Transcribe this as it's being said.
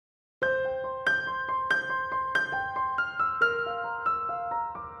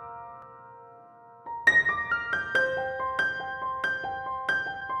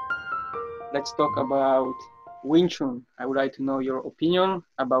let's talk about Wing Chun. I would like to know your opinion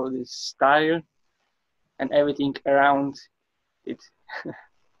about this style and everything around it.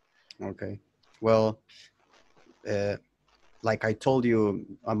 Okay. Well, uh, like I told you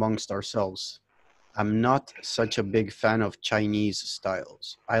amongst ourselves, I'm not such a big fan of Chinese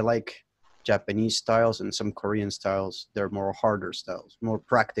styles. I like Japanese styles and some Korean styles. They're more harder styles, more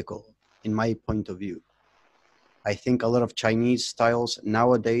practical in my point of view. I think a lot of Chinese styles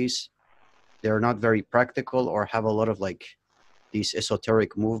nowadays, they're not very practical or have a lot of like these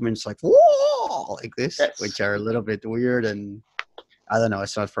esoteric movements like whoa like this, Yes. which are a little bit weird and I don't know,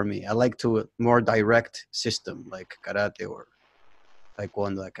 it's not for me. I like to more direct system like karate or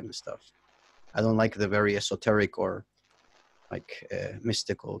taekwondo, that kind of stuff. I don't like the very esoteric or like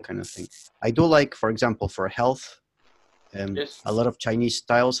mystical kind of thing. I do like, for example, for health, Yes. a lot of Chinese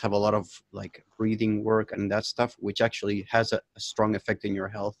styles have a lot of like breathing work and that stuff, which actually has a strong effect in your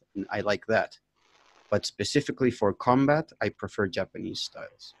health, and I like that. But specifically for combat, I prefer Japanese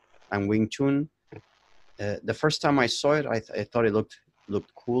styles. And Wing Chun, the first time I saw it, I thought it looked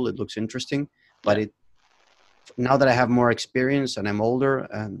cool. It looks interesting, but Yeah. it now that I have more experience and I'm older,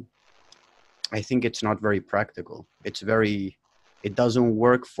 I think it's not very practical. It doesn't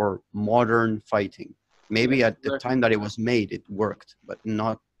work for modern fighting. Maybe Yes. at the Exactly. time that it was made, it worked, but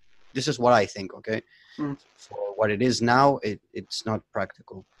not. This is what I think. Okay, Mm. for what it is now, it's not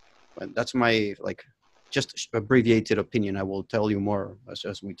practical. But that's my like, just abbreviated opinion. I will tell you more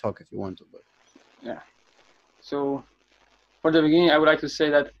as we talk if you want to. But Yeah. So for the beginning, I would like to say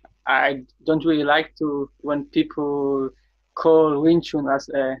that I don't really like to when people call Wing Chun as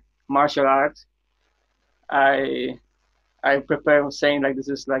a martial art. I I prefer saying like this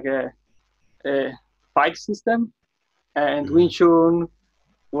is like a fight system, and Wing Mhm, Chun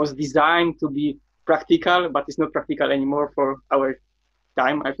was designed to be practical, but it's not practical anymore for our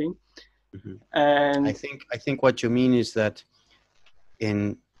time, I think. mhm. And I think what you mean is that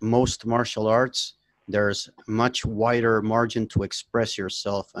in most martial arts, there's much wider margin to express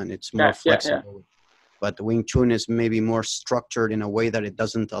yourself, and it's more yeah, yeah, yeah, flexible. But Wing Chun is maybe more structured in a way that it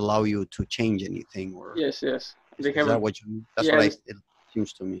doesn't allow you to change anything. Or yes, yes. They is have, that what you mean? That's what yeah, it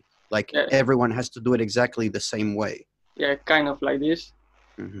seems to me. Like yeah, everyone has to do it exactly the same way. yeah, kind of like this.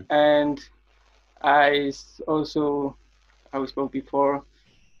 Hmm. And I also, how we spoke before,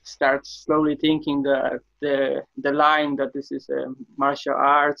 start slowly thinking that the line that this is a martial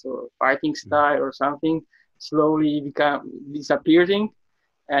arts or fighting style or something slowly become disappearing,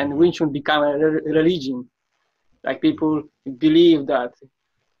 and Hmm. Wing Chun become a religion. Like Hmm. people believe that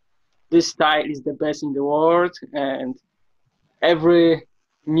this style is the best in the world, and every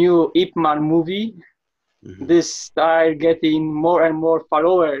new Ip Man movie, Hmm. this style getting more and more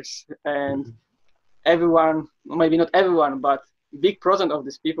followers, and Hmm. everyone, maybe not everyone, but big percent of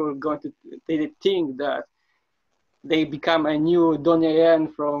these people are going to they think that they become a new Donnie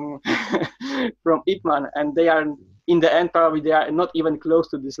Yen from from Ip Man, and they are in the end probably they are not even close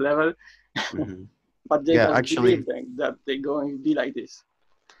to this level, Hmm. but they Yeah, just believe actually, that they're going to be like this.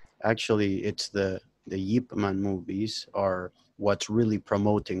 it's the Yip Man movies are what's really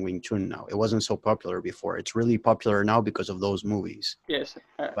promoting Wing Chun now. It wasn't so popular before. It's really popular now because of those movies. Yes,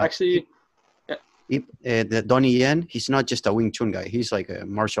 But actually, yeah, The Donnie Yen, he's not just a Wing Chun guy. He's like a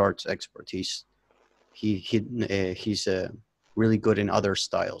martial arts expert. He's really good in other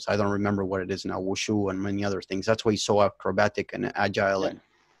styles. I don't remember what it is now, wushu and many other things. That's why he's so acrobatic and agile, yeah, and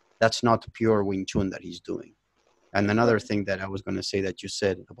that's not pure Wing Chun that he's doing. yeah, And another exactly. thing that I was going to say that you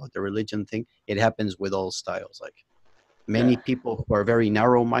said about the religion thing, it happens with all styles. Like Yeah, many people who are very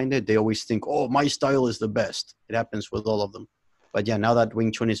narrow-minded, they always think, "Oh, my style is the best." It happens with all of them. But yeah, now that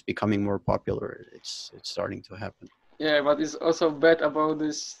Wing Chun is becoming more popular, it's starting to happen. yeah, but it's also bad about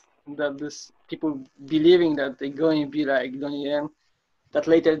this that this people believing that they're going to be like Donnie Yen, that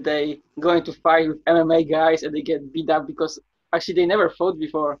later they going to fight with MMA guys and they get beat up because actually they never fought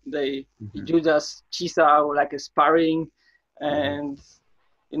before. They Hmm. do just chisao like a sparring, Hmm. and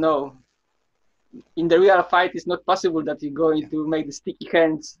you know in the real fight it's not possible that you're going Yeah. to make the sticky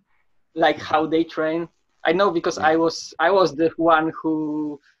hands like Hmm. how they train. I know because Yeah. I was the one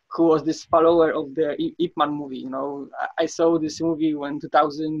who was this follower of the Ip Man movie. I saw this movie when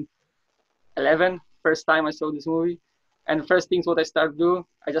 2011 first time I saw this movie, and first things what I start do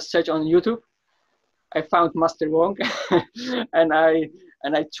I just search on YouTube. I found Master Wong, and I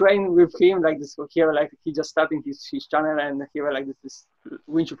trained with him like this. Here, like he just starting his channel, and here like this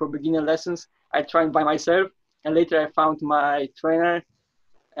Wing Chun for beginner lessons. I trained by myself, and later I found my trainer,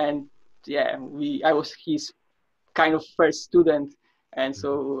 and yeah, I was his kind of first student, and Mhm.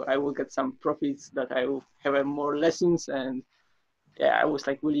 so I will get some profits that I will have more lessons, and yeah, I was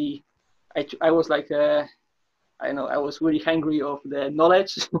like really. I was like, I know I was really hungry of the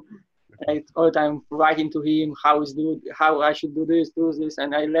knowledge. I all the time writing to him how I should do this,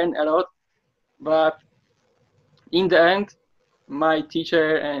 and I learned a lot. But in the end, my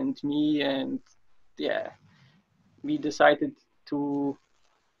teacher and me and yeah, we decided to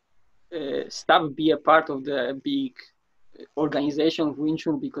stop be a part of the big organization of Wing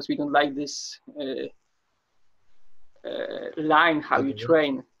Chun because we don't like this line Okay. how you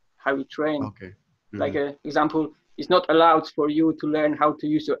train. Okay. Like Hmm. example, it's not allowed for you to learn how to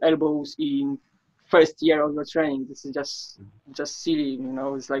use your elbows in first year of your training. This is just silly, you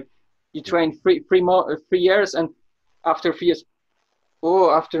know. It's like you Yeah. train 3 years, and after 3 years, oh,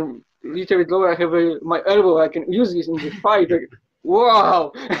 after literally lower, I have my elbow. I can use this in the fight. Like,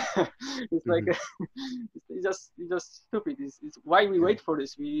 wow, it's like Hmm. it's just stupid. It's why we Yeah. wait for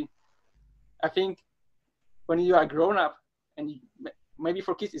this. I think when you are grown up, and maybe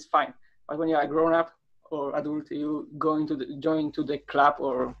for kids it's fine, but when you are grown up or adult, you join to the club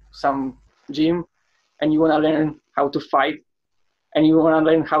or some gym, and you want to learn how to fight, and you want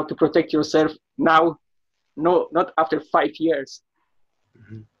to learn how to protect yourself now, no, not after 5 years,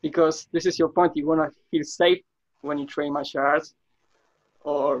 Hmm. because this is your point. You want to feel safe when you train martial arts,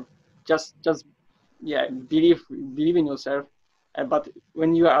 or just yeah, believe in yourself. But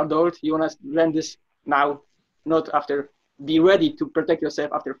when you are adult, you want to learn this now, not after. Be ready to protect yourself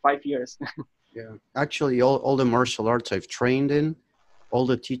after 5 years. Yeah. Actually, all the martial arts I've trained in, all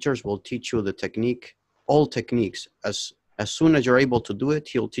the teachers will teach you the technique, all techniques. As soon as you're able to do it,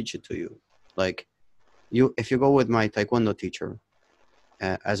 he'll teach it to you. Like you, if you go with my taekwondo teacher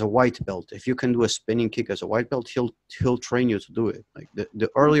as a white belt, if you can do a spinning kick as a white belt, he'll train you to do it. Like the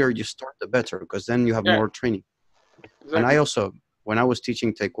earlier you start, the better, because then you have Yeah, more training. And I exactly. also, when I was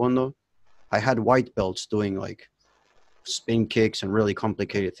teaching taekwondo, I had white belts doing like spin kicks and really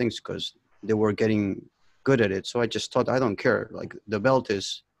complicated things because they were getting good at it. So I just thought, I don't care. Like the belt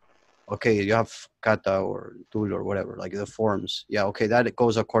is okay. You have kata or tul or whatever, like the forms. Yeah, okay, that it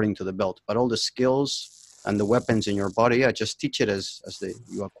goes according to the belt. But all the skills and the weapons in your body, yeah, just teach it as they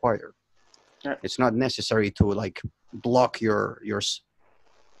you acquire. Yeah, It's not necessary to like block your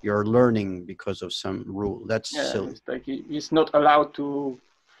learning because of some rule. That's yeah. silly. It's like it's not allowed to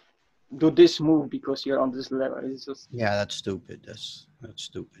do this move because you're on this level. It's just Yeah, that's stupid. That's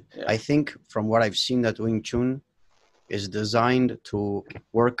stupid. yeah, I think from what I've seen, that Wing Chun is designed to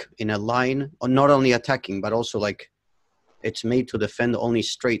work in a line, not only attacking, but also like it's made to defend only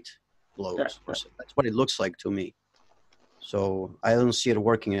straight yeah, blows. Or yeah. so. That's what it looks like to me. So I don't see it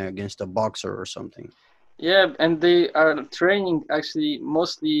working against a boxer or something. Yeah, and they are training actually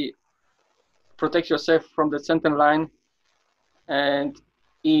mostly protect yourself from the center line, and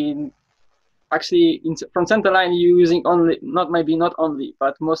in actually from center line you're using only not only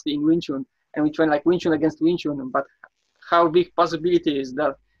but mostly in Wing Chun, and we train like Wing Chun against Wing Chun. But how big possibility is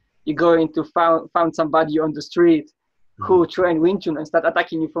that you're going to found somebody on the street Hmm. who train Wing Chun and start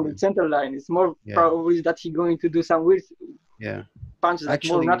attacking you from Yeah, the center line? It's more yeah, probably that he's going to do some weird yeah. punches like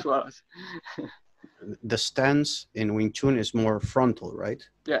more Actually, natural. the stance in Wing Chun is more frontal, right?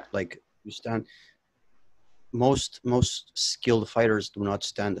 Yeah, Like you stand. Most skilled fighters do not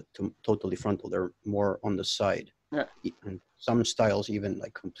stand totally frontal. They're more on the side, yeah, and some styles even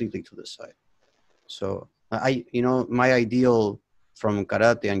like completely to the side. So my ideal from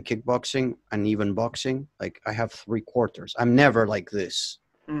karate and kickboxing and even boxing, like I have 3/4. I'm never like this.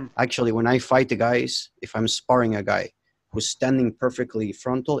 mm, Actually, when I fight the guys, if I'm sparring a guy who's standing perfectly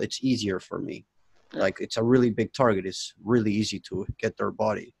frontal, it's easier for me. yeah, Like it's a really big target. It's really easy to get their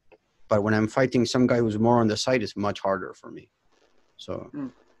body. But when I'm fighting some guy who's more on the side, it's much harder for me. So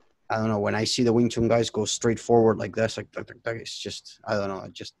mm, I don't know. When I see the Wing Chun guys go straight forward like this, like it's just I don't know.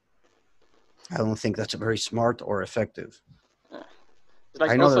 I don't think that's very smart or effective. yeah. It's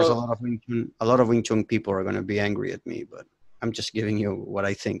like I know there's also A lot of Wing Chun people are going to be angry at me, but I'm just giving you what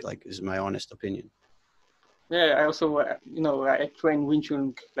I think. Like is my honest opinion. yeah. I also I train Wing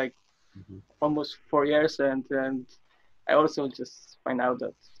Chun like Hmm. almost 4 years, and I also just find out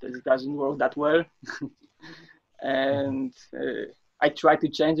that it doesn't work that well, Hmm. and I try to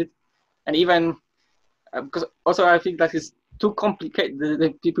change it, and even because also I think that is too complicated.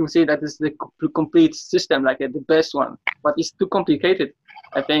 The people say that is the complete system, like the best one, but it's too complicated.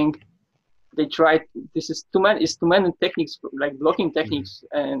 I think they tried. This is too many. It's too many techniques, like blocking Hmm. techniques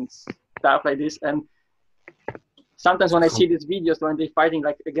and stuff like this. And sometimes It's when I see these videos when they're fighting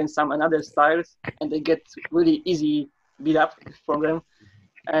like against some another styles and they get really easy beat up from them,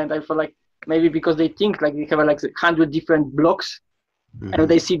 and I feel like maybe because they think like they have like 100 different blocks, and hmm.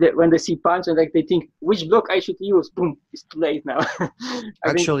 they see that when they see punch and like they think which block I should use, boom, it's too late now.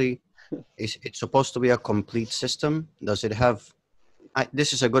 I think Actually. Is it supposed to be a complete system? Does it have?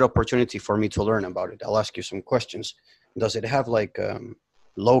 This is a good opportunity for me to learn about it. I'll ask you some questions. Does it have like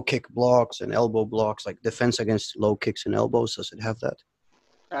low kick blocks and elbow blocks, like defense against low kicks and elbows? Does it have that?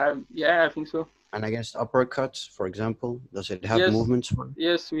 Yeah, I think so. And against uppercuts, for example, does it have Yes, movements for?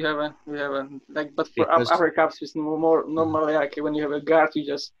 yes, we have a like, but for Because upper cups, it's more normally like when you have a guard, you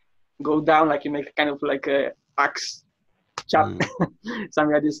just go down, like you make kind of like a axe chop, mm,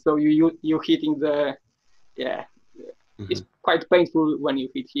 something like this. So you hitting the, yeah, it's mhm, quite painful when you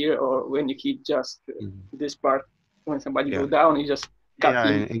hit here or when you hit just mhm. this part. When somebody Yeah, go down, you just cut yeah.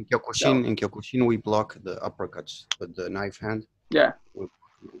 him down. In Kyokushin, we block the uppercuts with the knife hand. Yeah. We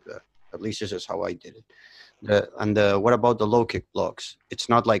block them like that. At least this is how I did it. What about the low kick blocks? It's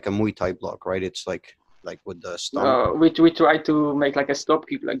not like a Muay Thai block, right? It's like with the stomp. We try to make like a stop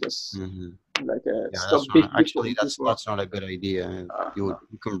kick, like just Hmm. like a Yeah, stop that's not actually before. that's not a good idea. No.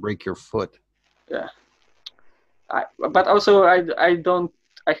 You can break your foot. Yeah. But also I don't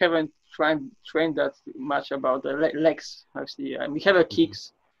I haven't trained that much about the legs. Actually, we have a Mhm.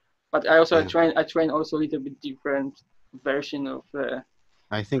 kicks, but I also Yeah, I train also a little bit different version of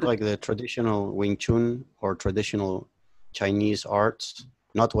I think like the traditional Wing Chun or traditional Chinese arts,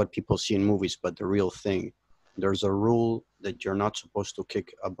 not what people see in movies, but the real thing. There's a rule that you're not supposed to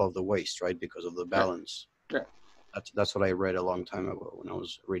kick above the waist, right? Because of the yeah balance. yeah. That's what I read a long time ago when I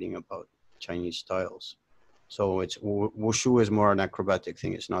was reading about Chinese styles. So it's wushu is more an acrobatic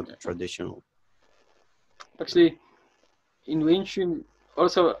thing. It's not Yeah. traditional. Actually, in Wing Chun,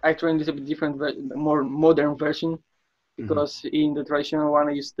 also I train a little bit different, more modern version Hmm. because in the traditional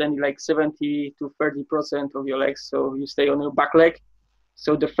one you stand like 70 to 30% of your legs, so you stay on your back leg.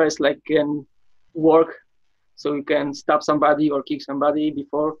 So the first leg can work, so you can stab somebody or kick somebody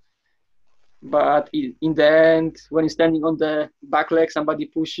before. But in the end, when you're standing on the back leg, somebody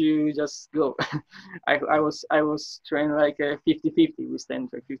push you, you just go. I was trained like a 50-50. We stand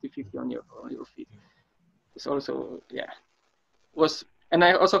like 50-50 on your feet. It's also, yeah, was, and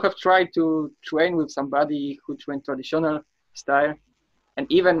I also have tried to train with somebody who trained traditional style, and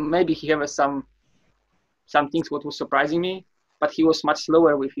even maybe he have some things what was surprising me, but he was much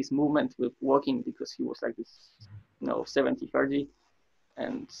slower with his movement with walking because he was like this, 70-30,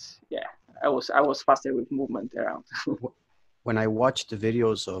 and yeah, I was faster with movement around. When I watch the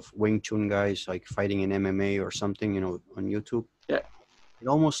videos of Wing Chun guys like fighting in MMA or something, on YouTube, Yeah, it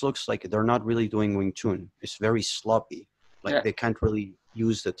almost looks like they're not really doing Wing Chun. It's very sloppy. Like yeah, they can't really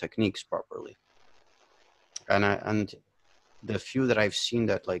use the techniques properly. And the few that I've seen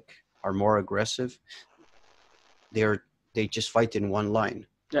that like are more aggressive, they're they just fight in one line,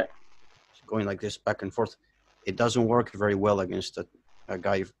 yeah. going like this back and forth. It doesn't work very well against a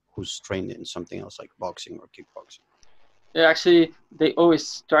guy who's trained in something else like boxing or kickboxing. Yeah, actually, they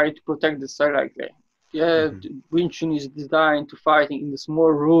always try to protect the side. Like, yeah, Hmm. Wing Chun is designed to fight in the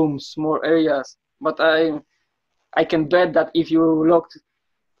small rooms, small areas. But I can bet that if you locked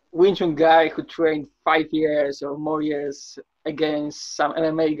Wing Chun guy who trained 5 years or more years against some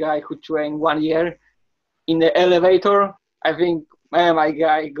MMA guy who trained 1 year in the elevator, I think MMA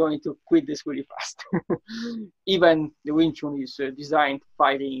guy going to quit this really fast. Even the Wing Chun is designed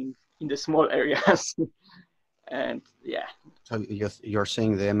fighting in the small areas, and yeah, So you're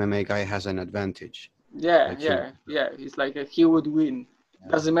saying the MMA guy has an advantage, yeah, like he would. yeah, yeah. It's like he would win. Yeah.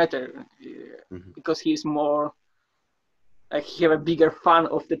 Doesn't matter Hmm. because he's more like he have a bigger fan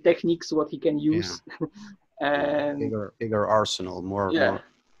of the techniques what he can Yeah. use, Yeah. and Bigger arsenal, yeah, more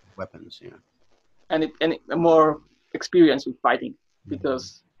weapons. Yeah. and more experience with fighting Mhm.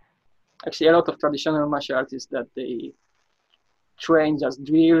 because actually a lot of traditional martial artists that they train just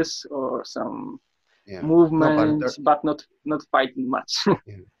drills or some Yeah. No, but movements, but not fighting much.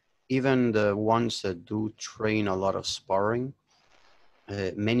 yeah. Even the ones that do train a lot of sparring,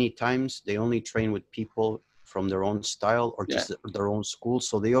 many times they only train with people from their own style or Yeah, just their own school,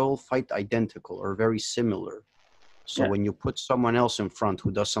 so they all fight identical or very similar. So yeah, when you put someone else in front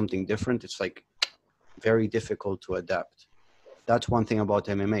who does something different, it's like very difficult to adapt. That's one thing about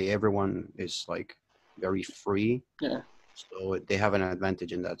MMA. Everyone is like very free, yeah, so they have an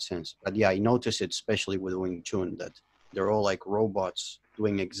advantage in that sense. But yeah, I notice it especially with Wing Chun that they're all like robots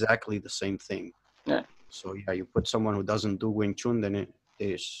doing exactly the same thing. yeah, So yeah, you put someone who doesn't do Wing Chun, then it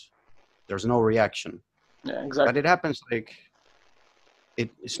is there's no reaction. yeah, But exactly. it happens like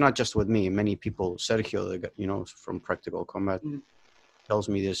it's not just with me. Many people, Sergio, from Practical Combat, Mm. tells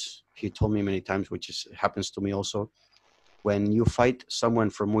me this. He told me many times, which is happens to me also. When you fight someone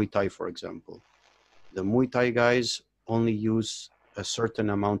from Muay Thai, for example, the Muay Thai guys only use a certain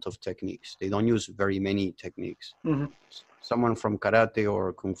amount of techniques. They don't use very many techniques. Mm-hmm. someone from karate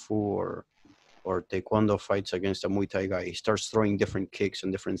or kung fu or taekwondo fights against a Muay Thai guy, he starts throwing different kicks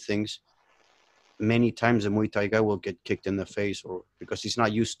and different things. Many times the Muay Thai guy will get kicked in the face, or because he's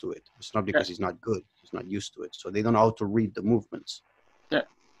not used to it. It's not because he's not good. He's not used to it. So they don't know how to read the movements. Yeah,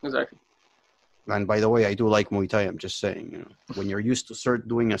 exactly. And by the way, I do like Muay Thai. I'm just saying, you know, when you're used to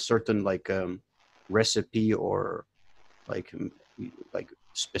doing a certain like recipe or like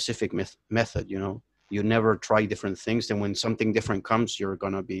specific method, you know, you never try different things. Then when something different comes, you're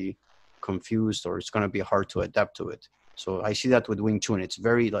gonna be confused, or it's gonna be hard to adapt to it. So I see that with Wing Chun. It's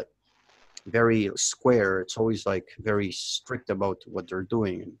very square. It's always like very strict about what they're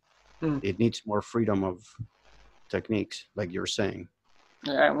doing, and it needs more freedom of techniques, like you're saying.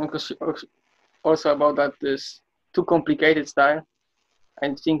 Yeah, also about that, this too complicated style.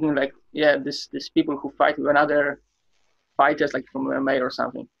 I'm thinking like, yeah, this people who fight with another fighters like from MMA or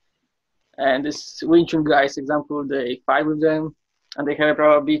something, and this Wing Chun guys, example, they fight with them, and they have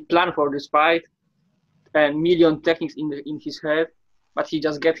probably plan for this fight and million techniques in his head, but he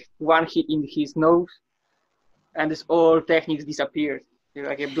just get one hit in his nose, and this all techniques disappears. You're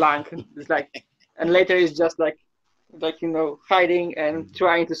like a blank. It's like, and later it's just like you know, hiding and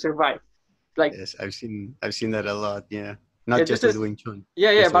trying to survive. Like, yes, I've seen that a lot. Yeah, not yeah, just with Wing Chun.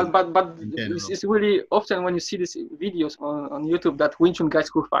 yeah, Just with but in general. it's really often when you see these videos on YouTube that Wing Chun guys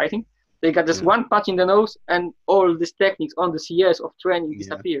who are fighting, they got just one punch in the nose and all these techniques on the CS of training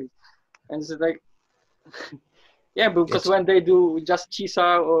disappears. And it's like, yeah, because when they do just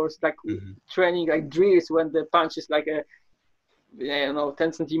chisa or like training like drills, when the punch is like a, you know,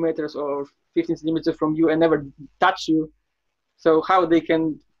 10 centimeters or 15 centimeters from you and never touch you, so how they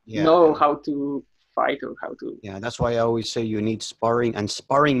can know how to fight or how to... Yeah, that's why I always say you need sparring, and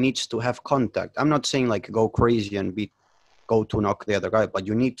sparring needs to have contact. I'm not saying like go crazy and go to knock the other guy, but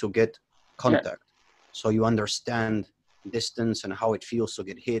you need to get contact, so you understand distance and how it feels to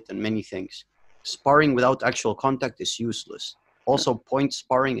get hit and many things. Sparring without actual contact is useless. Also, point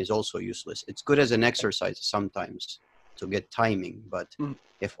sparring is also useless. It's good as an exercise sometimes to get timing, but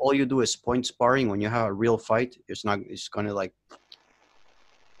if all you do is point sparring, when you have a real fight, it's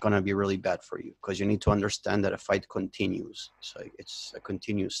gonna be really bad for you, because you need to understand that a fight continues. So it's a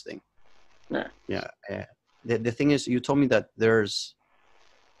continuous thing. The thing is, you told me that there's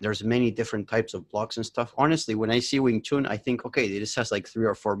many different types of blocks and stuff. Honestly, when I see Wing Chun, I think, okay, this has like 3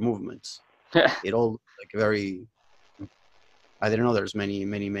 or 4 movements. It all like very, I don't know, there's many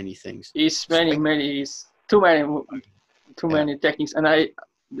things. It's too many techniques. And I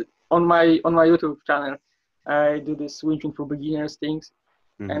on my YouTube channel, I do this Wing Chun for beginners things,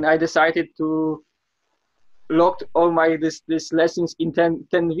 and I decided to lock all my this lessons in 10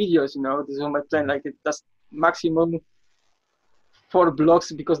 videos. You know, this is on my plan. Like, that's maximum 4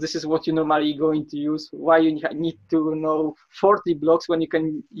 blocks, because this is what you normally going to use. Why you need to know 40 blocks when you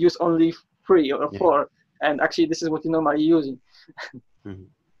can use only 3 or 4? And actually, this is what you normally using.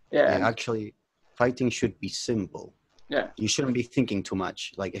 Actually, fighting should be simple. You shouldn't be thinking too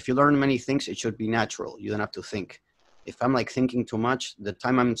much. Like, if you learn many things, it should be natural. You don't have to think. If I'm like thinking too much, the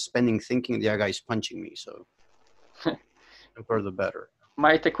time I'm spending thinking, the other guy is punching me. So the more the better.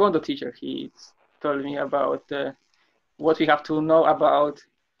 My taekwondo teacher, he told me about what we have to know about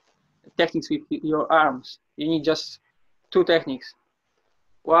techniques with your arms. You need just 2 techniques,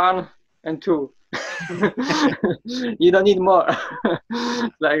 1 and 2. You don't need more.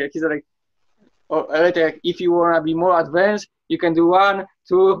 Like, he's like, or later, if you want to be more advanced, you can do 1,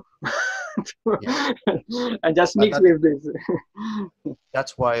 2, and just mix with this.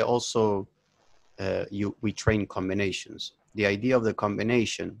 That's why also we train combinations. The idea of the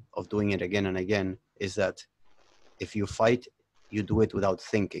combination of doing it again and again is that if you fight, you do it without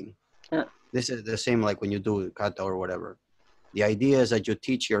thinking. This is the same like when you do kata or whatever. The idea is that you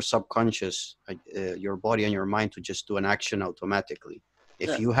teach your subconscious, your body and your mind, to just do an action automatically.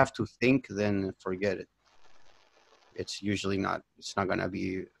 If you have to think, then forget it. It's usually not. It's not gonna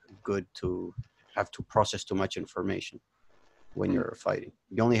be good to have to process too much information when you're fighting.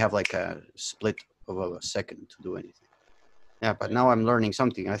 You only have like a split of a second to do anything. Yeah, but now I'm learning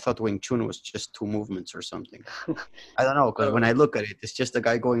something. I thought Wing Chun was just 2 movements or something. I don't know, because when I look at it, it's just a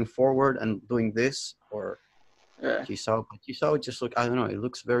guy going forward and doing this, or Chisao. But Chisao just look, I don't know, it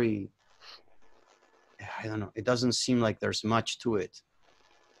looks very, I don't know. It doesn't seem like there's much to it.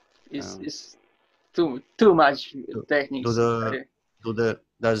 It's too much techniques.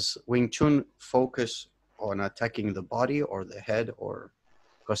 Does Wing Chun focus on attacking the body or the head, or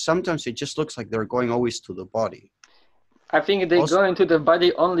because sometimes it just looks like they're going always to the body? I think they go into the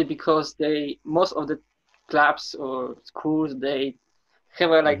body only because most of the clubs or schools, they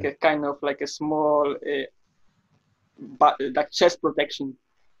have a kind of like a small like chest protection,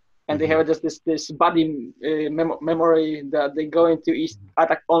 and they Hmm. have just this body memory that they go into each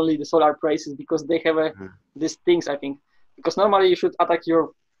attack only the solar plexus because they have these things, I think, because normally you should attack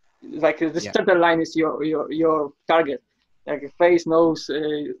your, like the Yeah, center line is your target, like face, nose,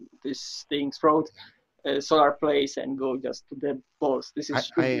 this thing, throat, solar place, and go just to the balls. This is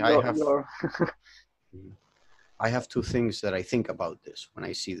should be I have your Mhm. I have two things that I think about this when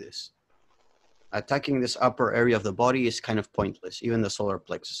I see this. Attacking this upper area of the body is kind of pointless. Even the solar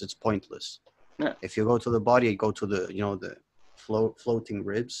plexus, it's pointless. yeah, If you go to the body, go to the the floating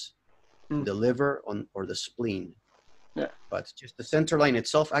ribs, mm, the liver on or the spleen. yeah, But just the center line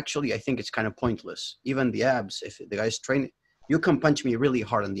itself, actually, I think it's kind of pointless. Even the abs, if the guy's training, you can punch me really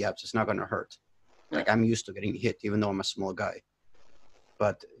hard on the abs, it's not gonna hurt. yeah, Like I'm used to getting hit, even though I'm a small guy.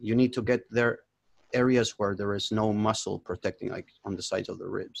 But you need to get there areas where there is no muscle protecting, like on the sides of the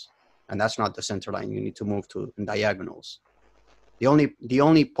ribs, and that's not the center line. You need to move to diagonals. The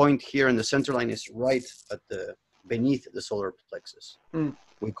only point here in the center line is right at the beneath the solar plexus. mm,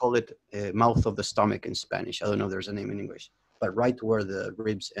 We call it mouth of the stomach in Spanish. I don't know if there's a name in English, but right where the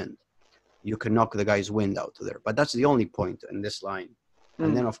ribs end, you can knock the guy's wind out to there. But that's the only point in this line.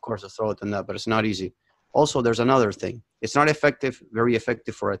 And mm, then, of course, the throat and that, but it's not easy. Also, there's another thing. It's not effective, very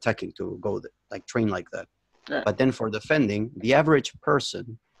effective for attacking to go like train like that. yeah, But then for defending, the average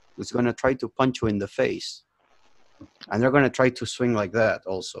person is going to try to punch you in the face, and they're going to try to swing like that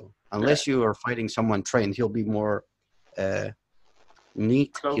also. yeah, Unless you are fighting someone trained, he'll be more uh,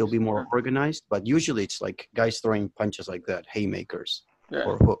 neat, he'll close, be yeah, more organized. But usually it's like guys throwing punches like that, haymakers yeah.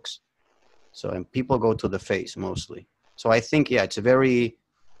 or hooks. So, and people go to the face mostly. So I think, yeah, it's very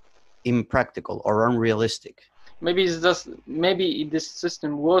impractical or unrealistic. Maybe it's just maybe this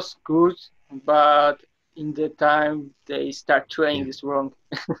system was good, but in the time they start Yeah. training is wrong.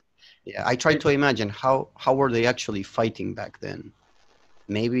 Yeah, I try to imagine how were they actually fighting back then?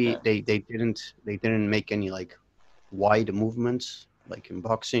 Maybe Yeah. they didn't make any like wide movements like in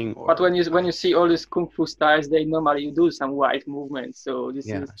boxing But or when you see all these kung fu styles, they normally do some wide movements. So this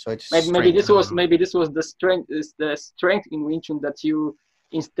yeah. is So it's maybe strength. this I don't was know. maybe this was the strength is the strength in Wing Chun that you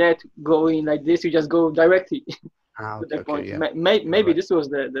instead going like this, you just go directly Ah, to okay, the okay, point. yeah, you're Maybe right. this was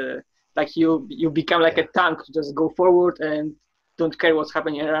the like you become like Yeah. a tank, just go forward and don't care what's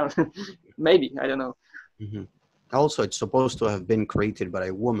happening around. Maybe I don't know. Hmm. Also, it's supposed to have been created by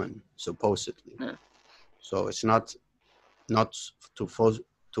a woman, supposedly. Yeah. So it's not to fo-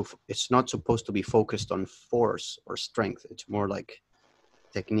 it's not supposed to be focused on force or strength. It's more like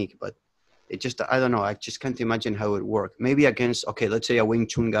technique, but it just I don't know. I just can't imagine how it would work. Maybe against okay, let's say a Wing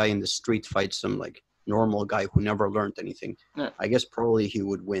Chun guy in the street fights some like normal guy who never learned anything. Yeah. I guess probably he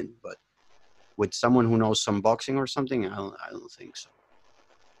would win, but with someone who knows some boxing or something, I don't think so.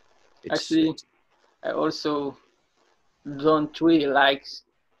 Actually, It's I also don't really like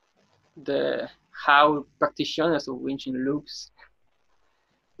the how practitioners of Wing Chun looks.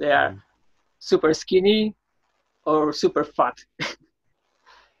 They are mhm, super skinny or super fat.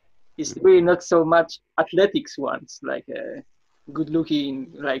 It's really not so much athletics ones, like good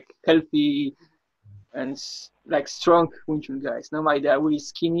looking, like healthy and like strong Wing Chun guys. Normally they are really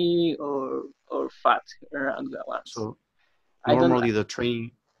skinny or fat around the ones. so I don't normally the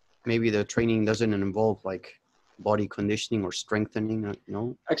training doesn't involve like body conditioning or strengthening.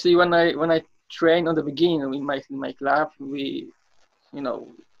 No. actually when I train on the beginning in my club, we you know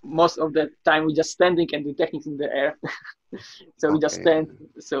most of the time we just standing and do techniques in the air. So we just Okay. stand,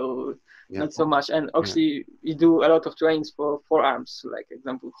 so Yeah. not so much. And Yeah. actually we do a lot of trainings for forearms, like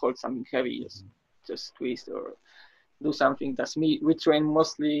example hold something heavy, just twist or do something. That's me. We train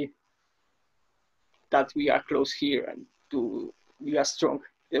mostly that we are close here and to we are strong.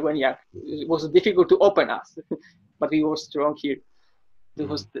 When yeah, it was difficult to open us, but we were strong here. That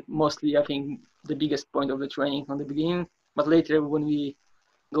was Mhm. mostly I think the biggest point of the training on the beginning. But later when we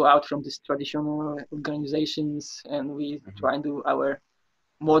go out from these traditional organizations and we Mhm. try and do our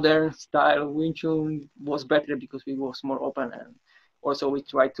modern style Wing Chun was better because we was more open, and also we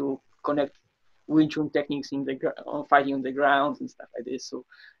try to connect Wing Chun techniques in the fighting on the ground and stuff like this. So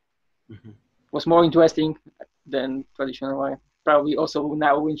Mhm. it was more interesting than traditional one. Probably also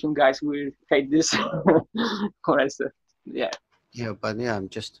now Wing Chun guys will hate this. Yeah, Yeah, but yeah,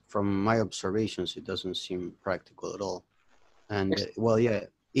 just from my observations, it doesn't seem practical at all. And well, yeah,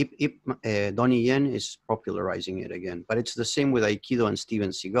 Donnie Yen is popularizing it again, but it's the same with Aikido and Steven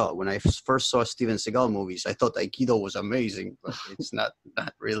Seagal. When I first saw Steven Seagal movies, I thought Aikido was amazing, but it's not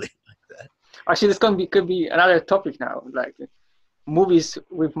really like that. actually, this could be another topic now, like movies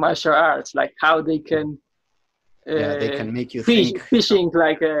with martial arts, like how they can Yeah, they can make you think. fishing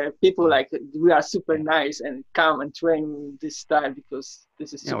like people Yeah, like we are super yeah. nice and come and train this style because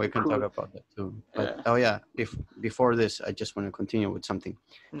this is Yeah, we super can talk cool. about that too. But Yeah. oh yeah, before this, I just want to continue with something.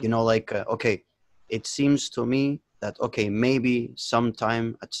 Mm. You know, like okay, it seems to me that okay, maybe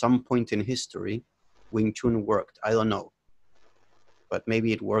sometime at some point in history, Wing Chun worked. I don't know, but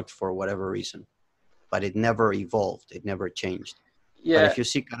maybe it worked for whatever reason. But it never evolved. It never changed. But Yeah. if you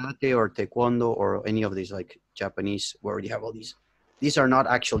see karate or taekwondo or any of these like Japanese, where you have all these are not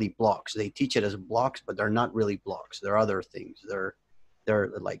actually blocks. They teach it as blocks, but they're not really blocks. They're other things. They're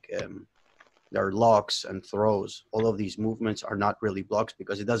like they're locks and throws. All of these movements are not really blocks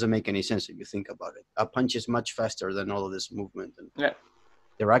because it doesn't make any sense if you think about it. A punch is much faster than all of this movement, and Yeah.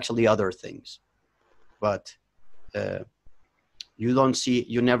 they're actually other things. But uh,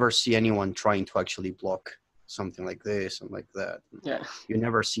 you never see anyone trying to actually block something like this and like that. Yeah. You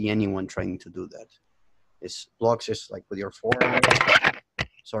never see anyone trying to do that. It's blocks is like with your forearm.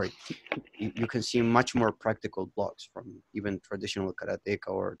 Sorry, you can see much more practical blocks from even traditional karateka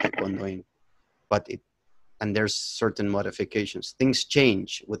or taekwondo, but it and there's certain modifications. Things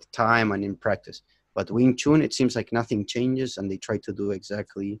change with time and in practice. But Wing Chun, it seems like nothing changes, and they try to do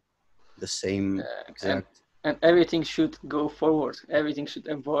exactly the same and exact. and everything should go forward. Everything should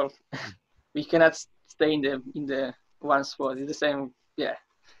evolve. We cannot stay in the one spot. It's the same. Yeah.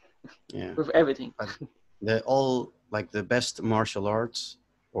 Yeah, With everything. but the all like the best martial arts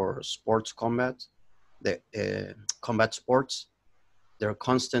or sports combat, the combat sports, they're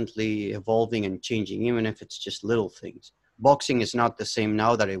constantly evolving and changing, even if it's just little things. Boxing is not the same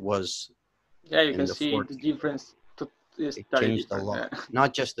now that it was Yeah, you in can the see the 40s. difference. Is It totally changed a different. lot.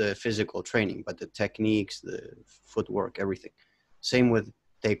 Not just the physical training, but the techniques, the footwork, everything. Same with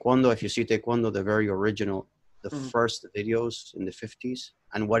Taekwondo. If you see Taekwondo, the very original, the Mhm. first videos in the 50s,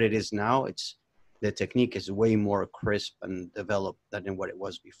 and what it is now, it's the technique is way more crisp and developed than in what it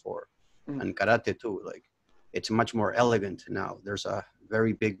was before. Mhm. And karate too, like it's much more elegant now. There's a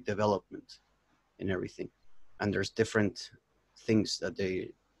very big development in everything, and there's different things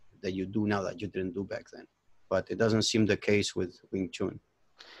that you do now that you didn't do back then. But it doesn't seem the case with Wing Chun,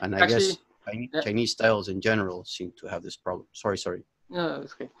 and I Actually, guess yeah, Chinese styles in general seem to have this problem. Sorry. no,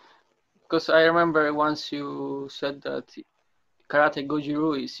 it's okay. Because I remember once you said that Karate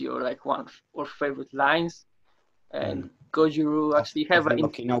Goju is your like one or favorite lines, and Mm. Goju actually Of have a the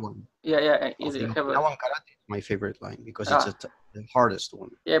Okinawan yeah, yeah, of the it have a Okinawan karate is my favorite line because it's ah the hardest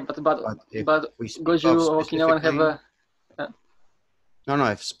one. yeah, But if but we speak Goju of or Okinawan have specifically, a uh, no,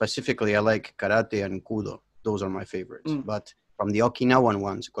 if specifically I like karate and kudo. Those are my favorites. mm, But from the Okinawan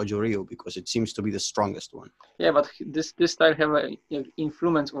ones, Goju Ryu, because it seems to be the strongest one. yeah, but this style have a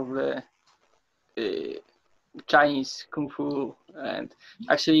influence of the uh, Chinese kung fu, and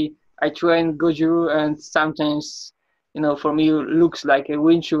actually I train Goju, and sometimes for me it looks like a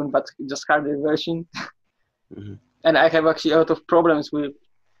Wing Chun but just harder version, Hmm. and I have actually a lot of problems with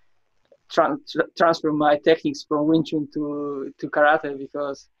transfer my techniques from Wing Chun to karate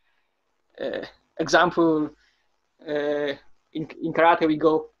because uh, example uh, in karate we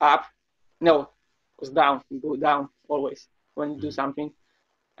go up, no, it's down, we go down always when you do Hmm. something,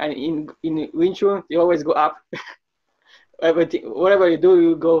 and in Wing Chun you always go up. Everything, whatever you do,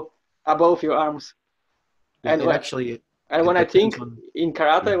 you go above your arms. Yeah, And it actually when it I depends think on. in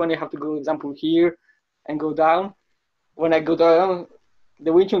karate, Mhm. when you have to go, example, here and go down, when I go down,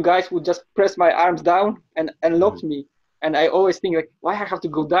 the Wing Chun guys would just press my arms down and lock Mhm. me. And I always think like, why I have to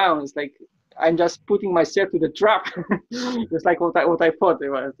go down? It's like I'm just putting myself to the trap. It's like what I thought it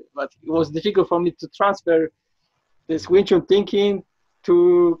was, but it was difficult for me to transfer this Mhm. Wing Chun thinking to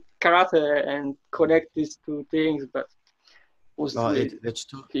karate and connect these two things. But it was Well, really it's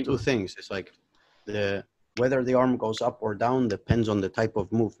two difficult. things. It's like the whether the arm goes up or down depends on the type of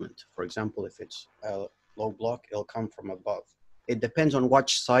movement. For example, if it's a low block, it'll come from above. It depends on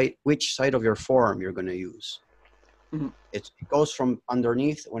which side of your forearm you're going to use. Mhm. It goes from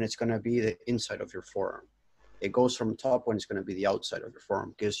underneath when it's going to be the inside of your forearm. It goes from top when it's going to be the outside of your forearm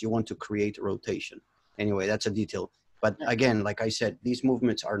because you want to create rotation. Anyway, that's a detail. But Yeah. again, like I said, these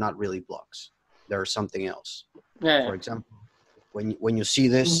movements are not really blocks. They're something else. Yeah. For example, when you see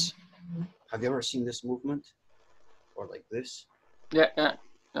this, have you ever seen this movement or like this? Yeah. Yeah.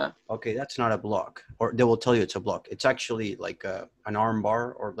 Yeah. Okay, that's not a block, or they will tell you it's a block. It's actually like an arm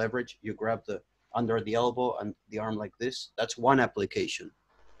bar or leverage. You grab the under the elbow and the arm like this. That's one application.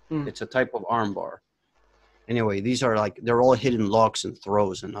 Mm. It's a type of arm bar. Anyway, these are like they're all hidden locks and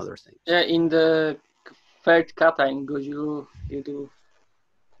throws and other things. Yeah. In the third kata in Goju, you do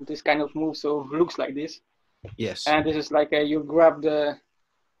this kind of move, so looks like this, Yes. and this is like you grab the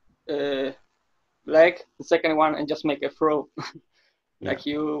uh, leg, the second one, and just make a throw. Yeah. Like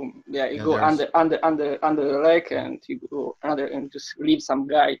you Yeah. go There's under the leg, and you go another and just leave some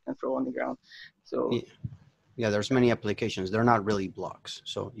guy and throw on the ground. So yeah. There's many applications. They're not really blocks.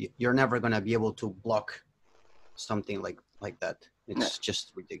 So you're never gonna be able to block something like that. yeah, It's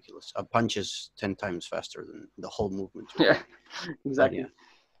just ridiculous. A punch is 10 times faster than the whole movement you're yeah, doing. But yeah, exactly.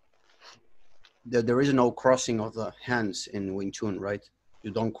 there is no crossing of the hands in Wing Chun, right?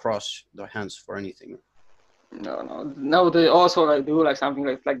 You don't cross the hands for anything. No. They also like do like something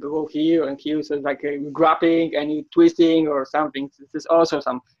like go here and here, so it's like grabbing and you twisting or something. There's also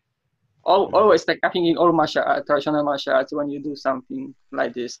some always like I think in all traditional martial arts, when you do something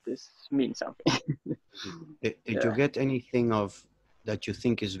like this means something. Did you Yeah. get anything of that you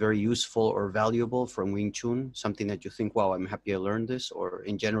think is very useful or valuable from Wing Chun? Something that you think, wow, I'm happy I learned this, or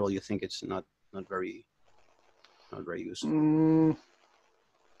in general you think it's not very useful? Mm,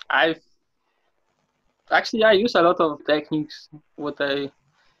 I I use a lot of techniques. What I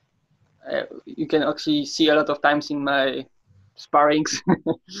you can actually see a lot of times in my sparrings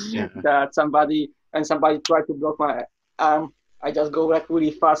Yeah. that somebody try to block my arm. I just go like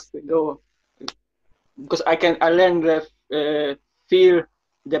really fast, go because I learn the feel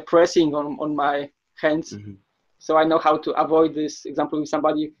the pressing on my hands, Hmm. so I know how to avoid this. Example, with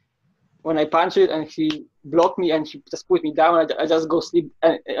somebody when I punch it and he blocked me and he just put me down, I just go sleep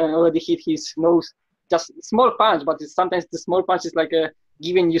and already hit his nose. Just small punch, but sometimes the small punch is like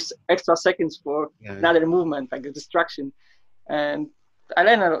giving you extra seconds for Yeah. another movement, like a distraction. And I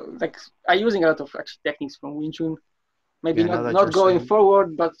learn like I using a lot of actually techniques from Wing Chun. Maybe Yeah. Now not that you're not going saying,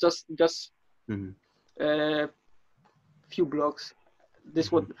 forward, but just hmm uh, few blocks.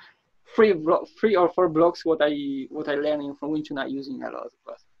 This what hmm three or four blocks what I learning from Wing Chun I using a lot.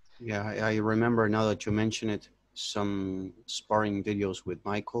 But yeah, I remember now that you mention it, some sparring videos with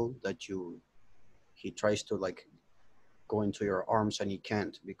Michael that he tries to like go into your arms and he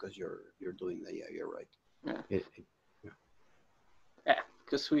can't because you're doing that. Yeah, you're right. yeah, It, yeah. yeah,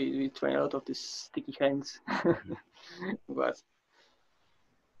 because we train a lot of these sticky hands. Mhm. But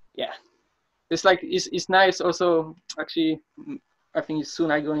yeah, it's like it's nice also actually. I think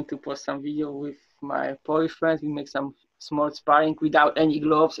soon I'm going to post some video with my Polish friends. We make some small sparring without any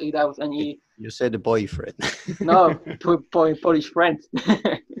gloves, without any You said the boyfriend. no Polish friends.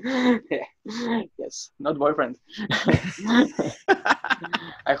 Yeah. Yes, not boyfriend.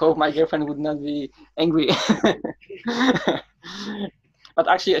 I hope my girlfriend would not be angry. But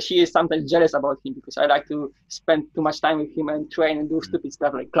actually, she is sometimes jealous about him because I like to spend too much time with him and train and do stupid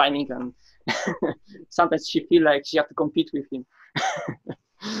stuff like climbing, and sometimes she feel like she have to compete with him.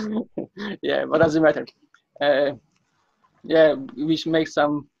 Yeah, but doesn't matter. Uh, yeah, we should make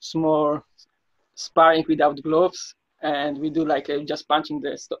some small sparring without gloves, and we do like just punching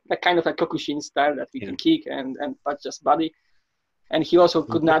like kind of a Kokushin style that we Yeah. can kick and punch just body. And he also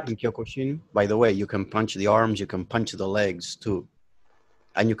could not. In Kyokushin, by the way, you can punch the arms, you can punch the legs too.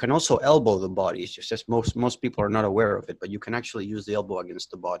 And you can also elbow the body. It's just most people are not aware of it, but you can actually use the elbow against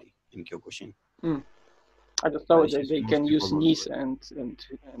the body in Kyokushin. I just But thought it's that just they most can people use don't do knees it. and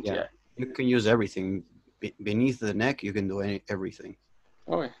Yeah, yeah. you can use everything beneath the neck. You can do everything.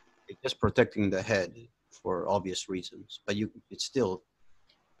 Oh, It's just protecting the head for obvious reasons. But it's still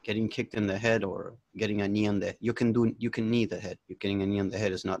getting kicked in the head or getting a knee on the. You can knee the head. You getting a knee on the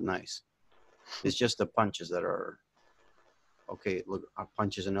head is not nice. It's just the punches that are okay. Look,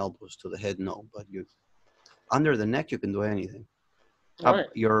 punches and elbows to the head, no. But you under the neck, you can do anything. all right.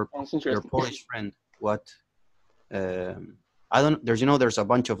 Sounds Your interesting. Polish friend, what? Um, I don't. There's a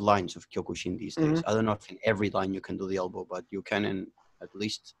bunch of lines of Kyokushin these days. Mm-hmm. I don't know if in every line you can do the elbow, but you can in at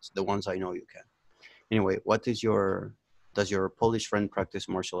least the ones I know you can. Anyway, does your Polish friend practice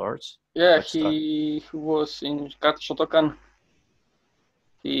martial arts? Yeah, What style? he was in Kata Shotokan.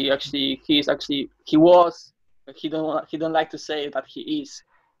 He was. He don't like to say that he is.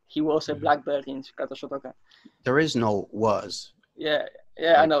 He was a Mhm. black belt in Kata Shotokan. There is no was. Yeah,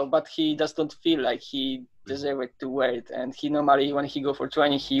 yeah, I Like know, but he just don't feel like he deserved to wear it. And he normally, when he go for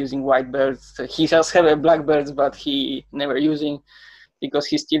training, he using white belts. So he just have a black belts, but he never using because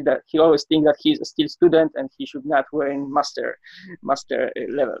he still that he always think that he's still student and he should not wear in master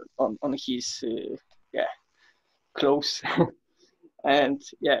level on his yeah clothes. And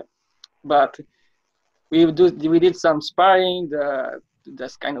yeah, but we did some sparring,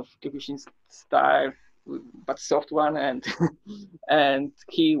 that's kind of Kyokushin style, but soft one, and and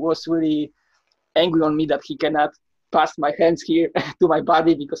he was really angry on me that he cannot pass my hands here to my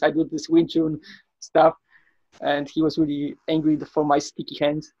body because I do this Wing Chun stuff, and he was really angry for my sticky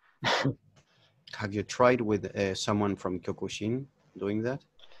hands. have you tried with someone from Kyokushin doing that?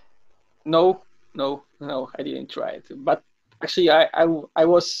 No, No, no, I didn't try it. But actually, I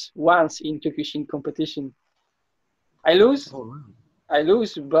was once in Kyokushin competition. I lose, Oh, wow. I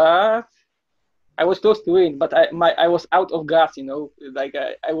lose, but I was close to win. But I was out of gas, you know. Like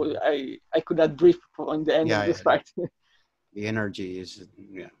I could not breathe on the end of Yeah, this yeah. fight. The energy is,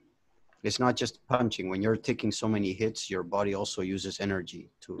 yeah. It's not just punching. When you're taking so many hits, your body also uses energy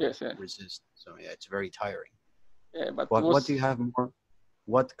to Yes, yeah, resist. So yeah, it's very tiring. yeah. But it What do you was have more?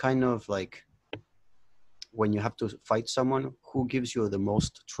 What kind of like when you have to fight someone, who gives you the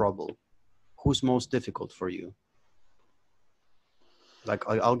most trouble? Who's most difficult for you? Like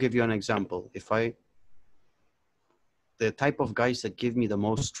I'll give you an example. If I the type of guys that give me the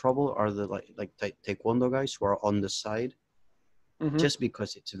most trouble are the taekwondo guys who are on the side, mm-hmm, just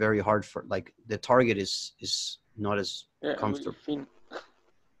because it's very hard for like the target is not as yeah, really comfortable. thin.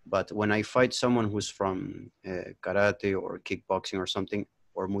 But when I fight someone who's from karate or kickboxing or something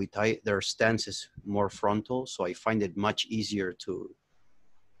or Muay Thai, their stance is more frontal, so I find it much easier to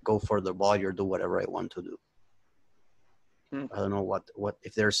go for the body or do whatever I want to do. Mm. I don't know what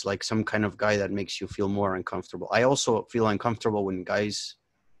if there's like some kind of guy that makes you feel more uncomfortable. I also feel uncomfortable when guys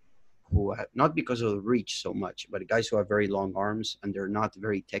who have, not because of the reach so much, but guys who have very long arms and they're not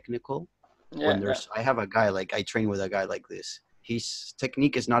very technical. Yeah, When yeah. there's, I have a guy like I train with a guy like this. His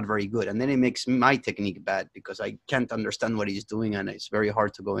technique is not very good, and then it makes my technique bad because I can't understand what he's doing, and it's very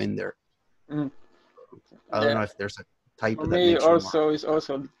hard to go in there. Mm. I don't Yeah. know if there's a type For that me, makes you more. also is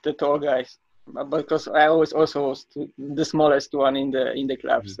also the tall guys, because I always also was the smallest one in the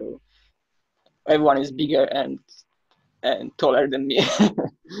club, Mhm. so everyone is bigger and taller than me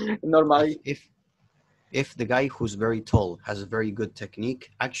If normally. if if the guy who's very tall has a very good technique,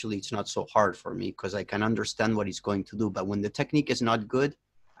 actually it's not so hard for me because I can understand what he's going to do. But when the technique is not good,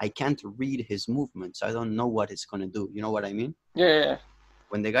 I can't read his movements. I don't know what it's going to do. You know what I mean? Yeah, yeah,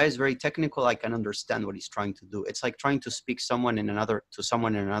 When the guy is very technical, I can understand what he's trying to do. It's like trying to speak someone in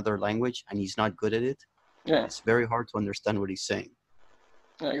another language and he's not good at it. yeah, It's very hard to understand what he's saying.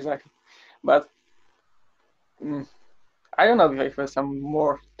 yeah, exactly. But mm, I don't know if there's some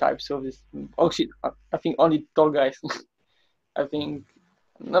more types of this. Oh shit, I think only tall guys. I think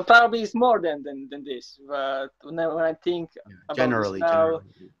no, probably it's more than this. But when I think Yeah. about this Generally, now,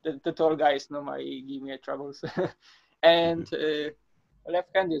 generally. the tall guys normally give me troubles, and Mm-hmm.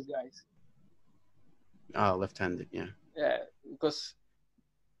 left-handed guys. Ah, left-handed. Yeah. Yeah, because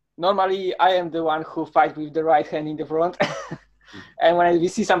normally I am the one who fight with the right hand in the front, and when we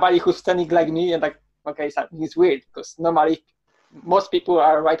see somebody who's standing like me, and like, okay, something is weird because normally most people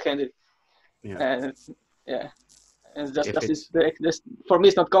are right-handed, Yeah. and yeah, and it's just If it's for me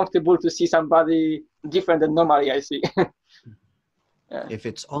it's not comfortable to see somebody different than normally I see. Yeah. if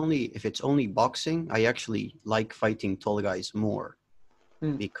it's only boxing, I actually like fighting tall guys more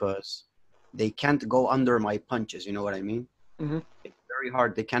Mm. because they can't go under my punches. You know what I mean? Mm-hmm. It's very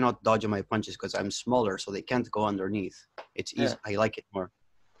hard. They cannot dodge my punches because I'm smaller, so they can't go underneath. It's Yeah. easy. I like it more.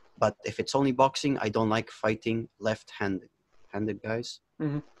 But if it's only boxing, I don't like fighting left-handed guys.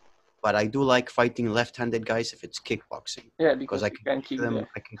 Mm-hmm. But I do like fighting left-handed guys if it's kickboxing Yeah, because because I you can can kick kick them. the.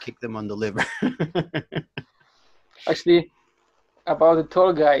 I can kick them on the liver. Actually, about the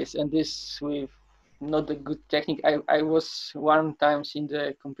tall guys and this with not a good technique. I was one times in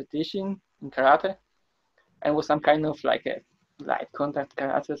the competition in karate and was some kind of like a light contact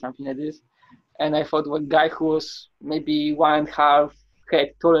karate, something like this. And I fought one guy who was maybe 1.5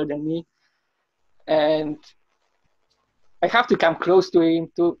 head taller than me, and I have to come close to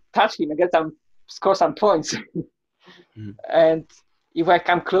him to touch him and get some score some points. Mhm. And if I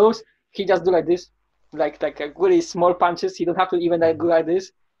come close, he just do like this, like a really small punches. He don't have to even like go like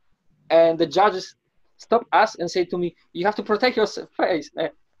this. And the judges stop us and say to me, "You have to protect your face."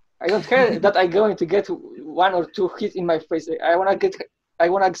 I don't care that I'm going to get one or two hits in my face. I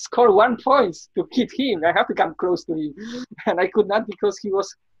wanna score 1 point to hit him. I have to come close to him, and I could not because he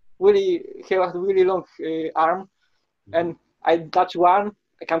had a really long arm, and I touch one,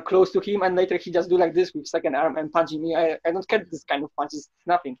 I come close to him, and later he just do like this with second arm and punching me. I don't get this kind of punches,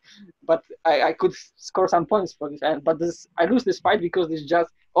 nothing. But I could score some points for this. But I lose this fight because this just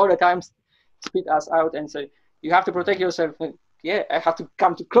all the time spit us out and say, you have to protect yourself. And yeah, I have to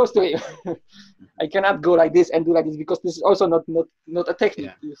come too close to him. I cannot go like this and do like this because this is also not a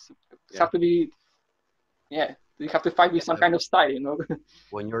technique. Yeah, This yeah, have to be, yeah, you have to fight with some yeah. kind of style.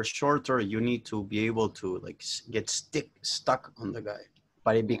 When you're shorter, you need to be able to like get stuck on the guy,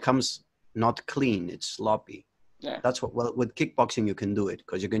 but it Yeah, becomes not clean. It's sloppy. yeah, That's what. Well, with kickboxing, you can do it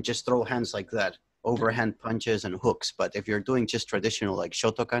because you can just throw hands like that, yeah. overhand punches and hooks. But if you're doing just traditional like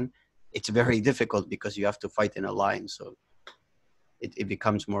Shotokan, it's very difficult because you have to fight in a line. So it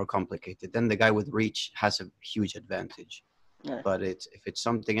becomes more complicated. Then the guy with reach has a huge advantage. Yeah. But if it's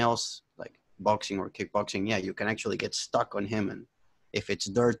something else like boxing or kickboxing, yeah, you can actually get stuck on him, and if it's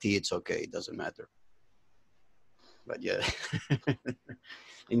dirty, it's okay. It doesn't matter. But yeah,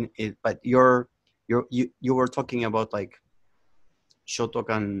 but you were talking about like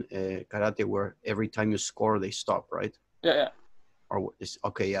Shotokan karate, where every time you score, they stop, right? Yeah, yeah. Or is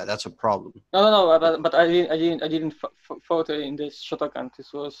okay? Yeah, that's a problem. No, but I didn't fought in this Shotokan.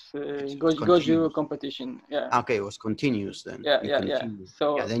 This was It's Goju continuous. competition. Yeah, Okay, it was continuous then. yeah, You yeah, yeah. continue. Yeah,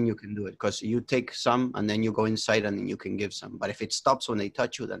 So then you can do it because you take some and then you go inside and then you can give some. But if it stops when they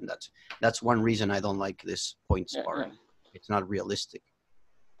touch you, then that's one reason I don't like this point yeah, yeah. sparring. It's not realistic.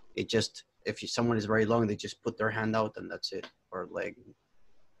 It just if someone is very long, they just put their hand out and that's it, or leg.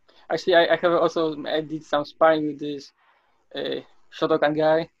 Actually, I have also I did some sparring with this Shotokan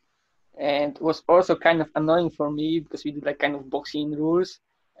guy, and it was also kind of annoying for me because we did like kind of boxing rules,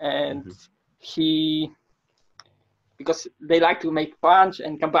 and Mm-hmm. he because they like to make punch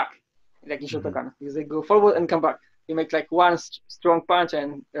and come back, like in Mm-hmm. Shotokan, because they go forward and come back. You make like one strong punch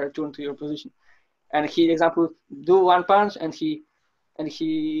and return to your position. And he, example, do one punch and he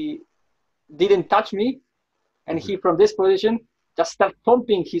didn't touch me, and Mm-hmm. he from this position just start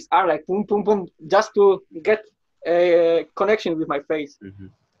pumping his arm like boom, boom, boom, just to get a connection with my face. Mm-hmm.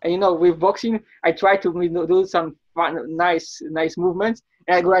 And with boxing, I try to do some fun, nice movements,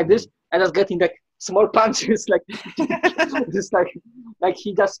 and I go like this, and just getting like small punches, like just like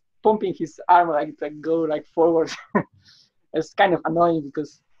he just pumping his arm like go like forward. It's kind of annoying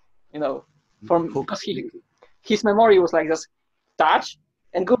because because his memory was like just touch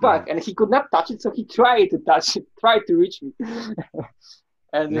and go back, and he could not touch it, so he tried to touch it, tried to reach me,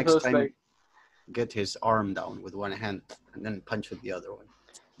 and it Next was time, like get his arm down with one hand and then punch with the other one.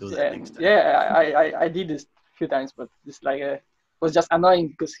 Do that yeah, next time. yeah. I did this a few times, but this like was just annoying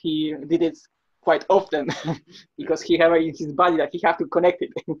because he did it quite often because he have in his body that he have to connect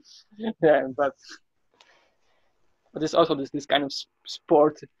it. Yeah, but there's also this kind of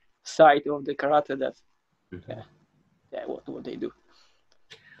sport side of the karate that Mm-hmm. what they do.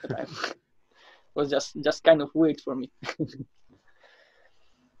 But I was just kind of weird for me.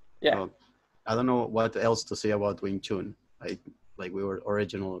 Yeah. Well, I don't know what else to say about Wing Chun. Like we were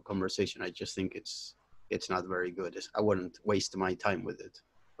original conversation. I just think it's not very good. I wouldn't waste my time with it.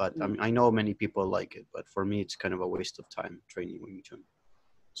 But I know many people like it. But for me, it's kind of a waste of time training Wing Chun.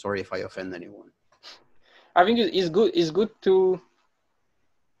 Sorry if I offend anyone. I think it's good. It's good to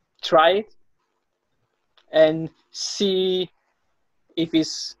try it and see if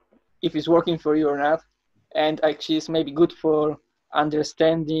it's working for you or not. And actually, it's maybe good for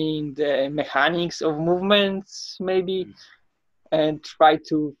understanding the mechanics of movements, maybe, and try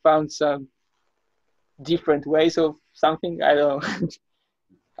to find some different ways of something. I don't know.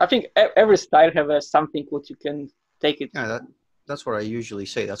 I think every style have something what you can take it. Yeah, that's what I usually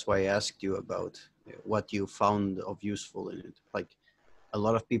say. That's why I asked you about what you found of useful in it. Like a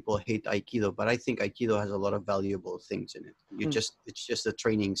lot of people hate Aikido, but I think Aikido has a lot of valuable things in it. It's just the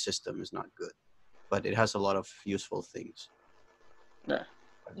training system is not good, but it has a lot of useful things. Yeah.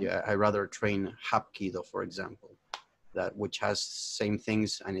 But yeah, I rather train Hapkido, for example, which has same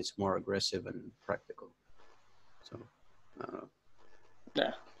things and it's more aggressive and practical. So,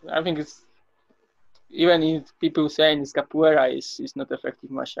 yeah, I think it's even if people saying it's capoeira is not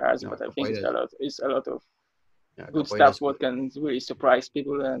effective martial arts, but I think it's a lot of good stuff what can really surprise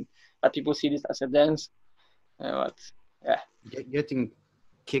people and that people see this as a dance. But yeah, getting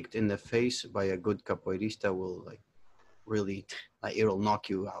kicked in the face by a good capoeirista will really it'll knock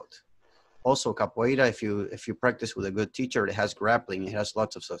you out. Also, capoeira, if you practice with a good teacher, it has grappling, it has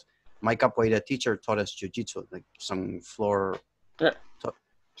lots of stuff. My capoeira teacher taught us jiu-jitsu, like some floor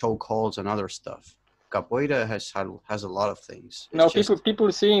choke holds and other stuff. Capoeira has a lot of things. No,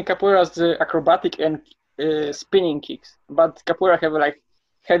 people seeing capoeira as the acrobatic and spinning kicks, but capoeira have like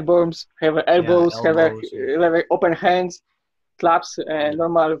head bombs, have elbows, have open hands, claps,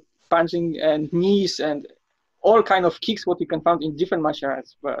 normal punching and knees and all kind of kicks what you can find in different martial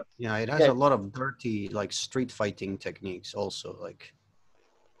arts. But yeah, it has a lot of dirty like street fighting techniques also. Like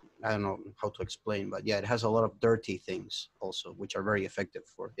I don't know how to explain, but yeah, it has a lot of dirty things also, which are very effective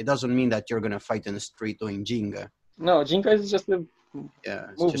for. It doesn't mean that you're gonna fight in the street doing Jinga. No, Jinga is just a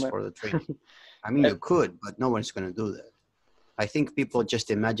it's just for the training. I mean, you could, but no one's gonna do that. I think people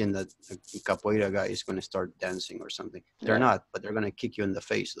just imagine that a capoeira guy is gonna start dancing or something. They're not, but they're gonna kick you in the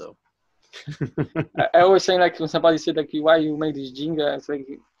face though. I always say like when somebody said like why you make this Jinga, it's like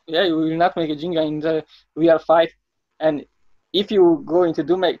yeah, you will not make a Jinga in the real fight, and if you going to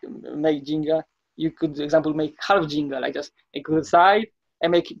make Jinga, you could, for example, make half jinga, like just make to the side and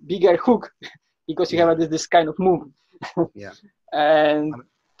make bigger hook because you have this kind of move. Yeah. And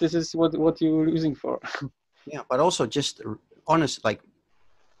this is what you're using for. Yeah, but also just honest, like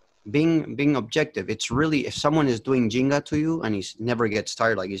being objective. It's really, if someone is doing jinga to you and he's never gets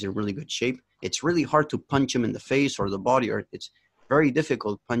tired, like he's in really good shape, it's really hard to punch him in the face or the body, or it's very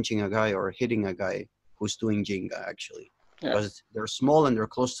difficult punching a guy or hitting a guy who's doing jinga actually, because they're small and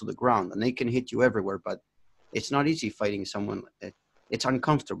they're close to the ground and they can hit you everywhere. But it's not easy fighting someone. It's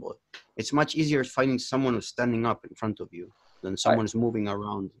uncomfortable. It's much easier fighting someone who's standing up in front of you than someone who's moving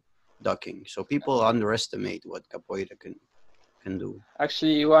around ducking. So people underestimate what capoeira can do.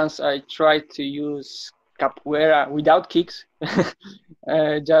 Actually, once I tried to use capoeira without kicks,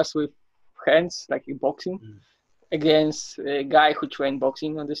 just with hands, like in boxing, against a guy who trained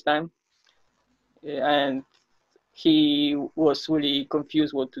boxing at this time. And he was really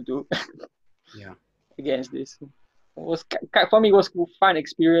confused what to do Yeah. against this. It was, for me, it was a fun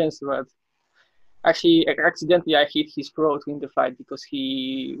experience, but actually, accidentally, I hit his throat in the fight because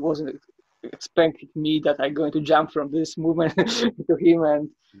he wasn't expecting me that I'm going to jump from this movement to him, and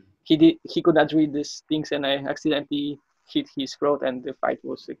he could not read these things, and I accidentally hit his throat, and the fight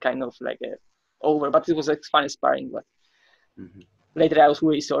was kind of like over. But it was like fun sparring. But later, I was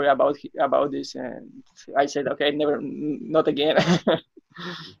really sorry about this, and I said, okay, never, not again.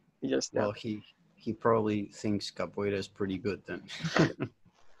 Just well, he probably thinks capoeira is pretty good then.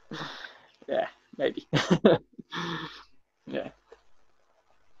 Yeah, maybe.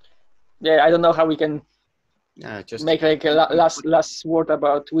 Yeah, I don't know how we can just make like a last word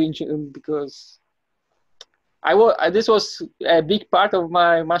about Wing Chun, because this was a big part of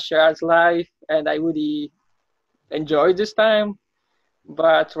my martial arts life, and I really enjoyed this time.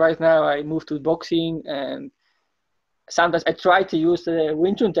 But right now I moved to boxing, and sometimes I try to use the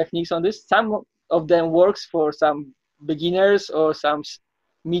Wing Chun techniques on this. Some of them works for some beginners or some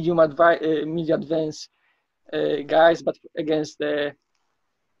medium advanced guys, but against the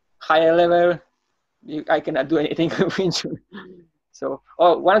higher level, I cannot do anything with Wing Chun. So,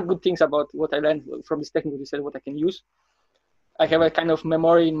 one of the good things about what I learned from this technique is what I can use. I have a kind of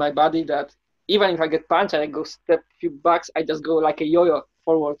memory in my body that even if I get punched and I go step few backs, I just go like a yo-yo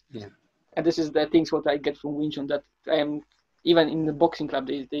forward. Yeah. And this is the things what I get from Wing Chun, that I am, even in the boxing club,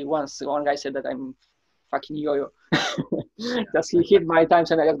 they once one guy said that I'm fucking yo-yo. Just he hit my times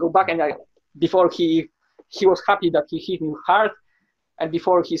and I just go back, and before he was happy that he hit me hard, and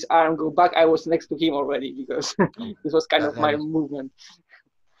before his arm go back, I was next to him already, because this was kind of my movement.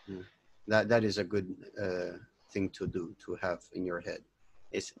 That is a good thing to do, to have in your head.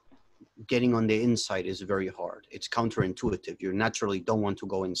 It's getting on the inside is very hard. It's counterintuitive. You naturally don't want to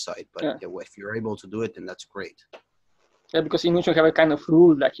go inside, but if you're able to do it, then that's great. Yeah, because in Wing Chun have a kind of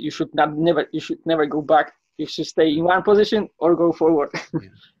rule, like you should never go back. You should stay in one position or go forward.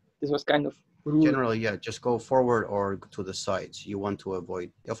 This was kind of rule. Generally, just go forward or to the sides. You want to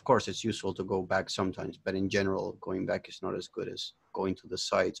avoid. Of course, it's useful to go back sometimes, but in general, going back is not as good as going to the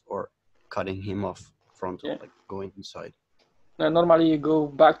sides or cutting him off frontal, like going inside. Normally, you go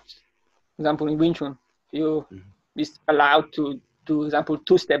back. For example, in Wing Chun, you is allowed to do, example,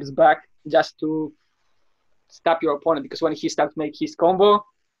 2 steps back just to stop your opponent, because when he starts make his combo,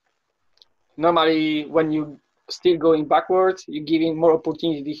 normally when you still going backwards, you give him more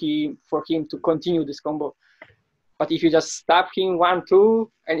opportunity for him to continue this combo. But if you just stop him 1,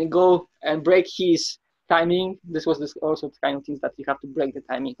 2 and you go and break his timing, this also the kind of things that you have to break the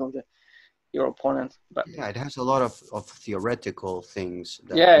timing of your opponent. But it has a lot of theoretical things.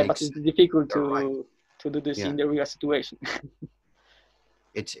 That but it's difficult to do this in the real situation.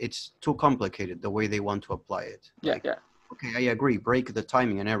 It's too complicated the way they want to apply it. Okay, I agree, break the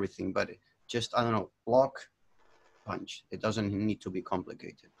timing and everything, but just, I don't know, block, punch. It doesn't need to be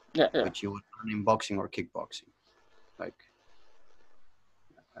complicated. Which you would learn in boxing or kickboxing. Like,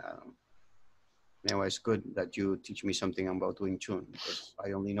 anyway, it's good that you teach me something about Wing Chun, because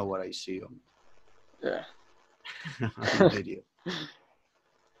I only know what I see on the video.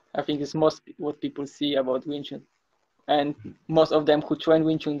 I think it's most what people see about Wing Chun. And most of them who train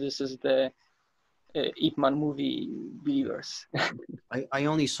Wing Chun, this is the Ip Man movie viewers. I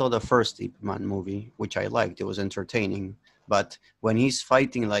only saw the first Ip Man movie, which I liked. It was entertaining. But when he's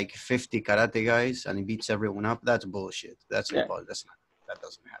fighting like 50 karate guys and he beats everyone up, that's bullshit. That's impossible. That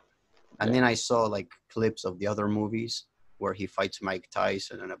doesn't happen. And then I saw like clips of the other movies where he fights Mike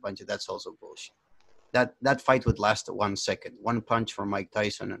Tyson and a bunch of, that's also bullshit. That fight would last 1 second. 1 punch from Mike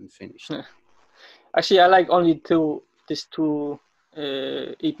Tyson and finished. Actually, I like only these two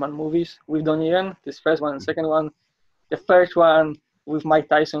Ip Man movies with Damian. This first one and second one. The first one with Mike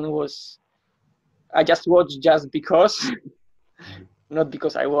Tyson was I just watched just because, Mhm. not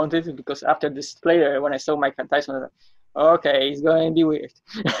because I wanted, because after this trailer, when I saw Mike Tyson, I was like, okay, it's going to be weird.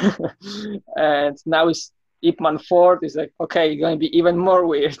 And now it's Ip Man 4 is like, okay, it's going to be even more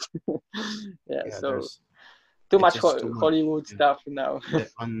weird. Yeah, Yeah, so there's too it's much just too much. Hollywood Yeah. stuff now.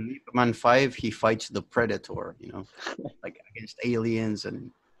 On Man 5, he fights the Predator, like against aliens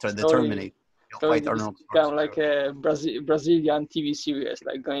and the Slowly, Terminator. He'll fight slowly this Arnold become like Schwarzenegger. a Brazilian TV series,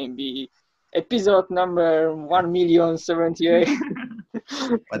 like going to be episode number 1,078.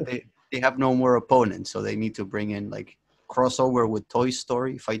 But they have no more opponents, so they need to bring in like crossover with Toy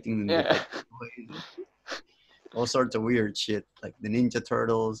Story, fighting with Yeah. like toys and all sorts of weird shit, like the Ninja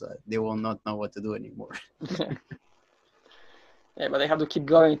Turtles. They will not know what to do anymore. Yeah, but they have to keep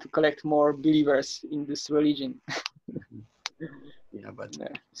going to collect more believers in this religion. Yeah, but Yeah,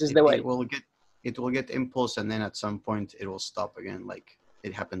 this is it, the it way. will get it will get impulse, and then at some point it will stop again, like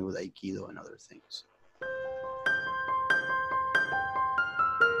it happened with Aikido and other things.